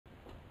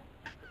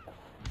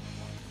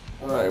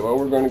Alright, well,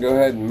 we're going to go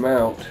ahead and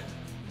mount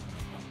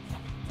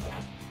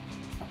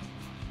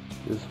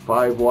this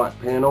 5-watt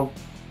panel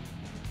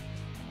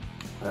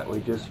that we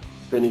just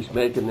finished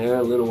making there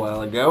a little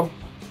while ago.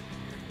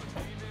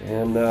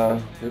 And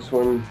this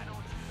one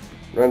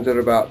runs at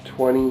about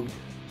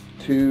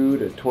 22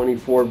 to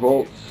 24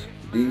 volts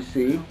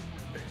DC,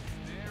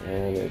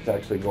 and it's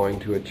actually going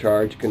to a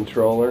charge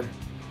controller,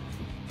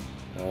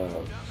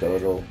 so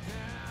it'll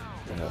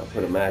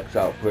put a max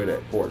output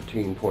at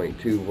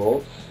 14.2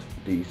 volts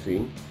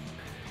DC.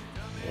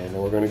 And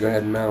we're going to go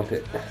ahead and mount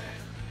it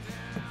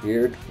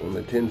here on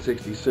the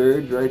 1060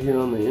 surge, right here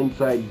on the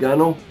inside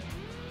gunnel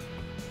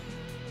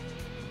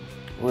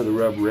or the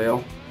rub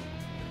rail.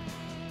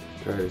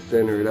 Try to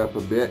center it up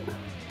a bit.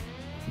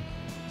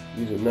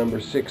 Using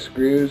number 6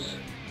 screws.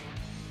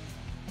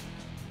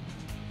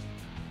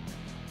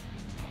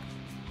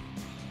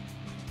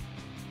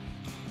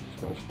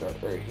 Just going to start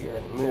right here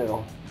in the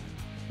middle.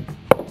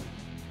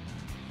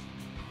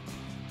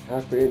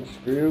 1/2 inch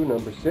screw,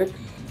 number 6. Just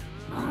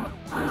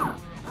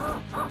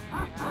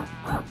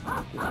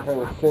kind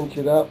of cinch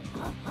it up.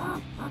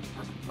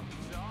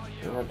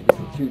 Don't have to get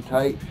it too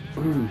tight.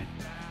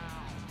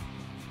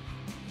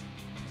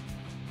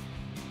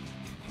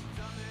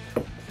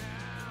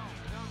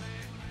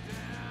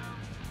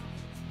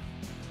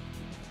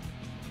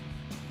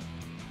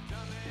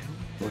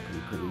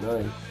 Looking pretty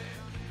nice.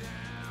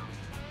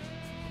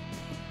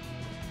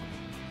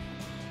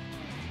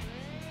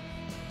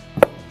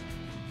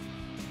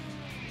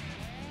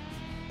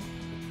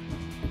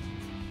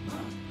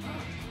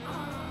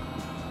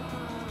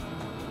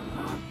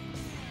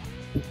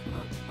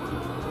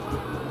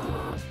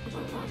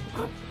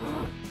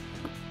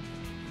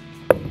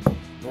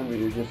 Remember,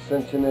 you're just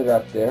cinching it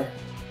up there.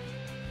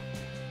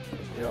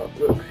 See how it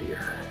looks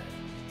here.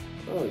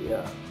 Oh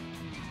yeah.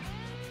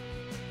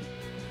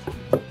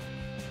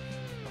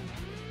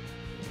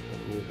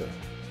 Use a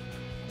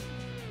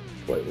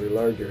slightly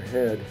larger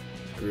head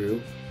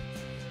screw.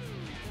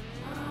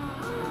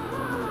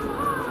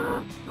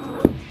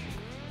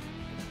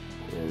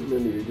 And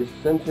remember, you're just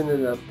cinching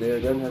it up there.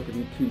 It doesn't have to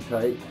be too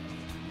tight.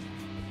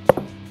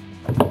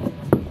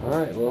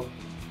 Alright, well,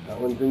 that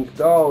one's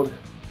installed.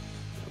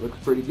 Looks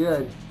pretty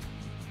good.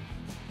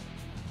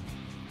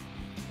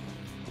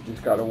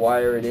 Just got to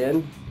wire it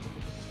in.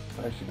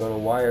 I'm actually going to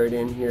wire it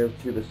in here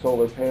to the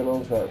solar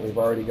panels that we've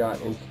already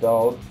got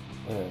installed.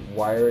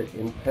 Wire it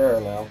in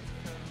parallel.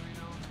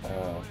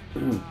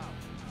 This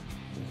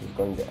is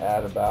going to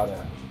add about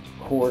a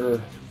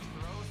 1/4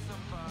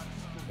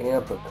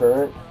 amp of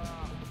current.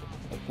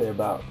 I'd say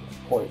about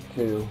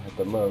 0.2 at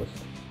the most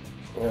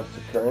amps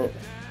of current.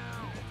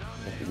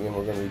 Once again,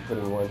 we're going to be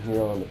putting one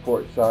here on the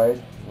port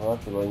side. We're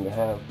also going to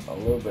have a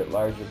little bit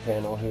larger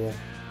panel here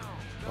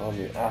on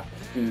the aft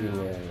seating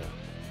area.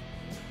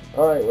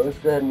 Alright, well, let's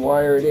go ahead and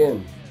wire it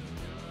in.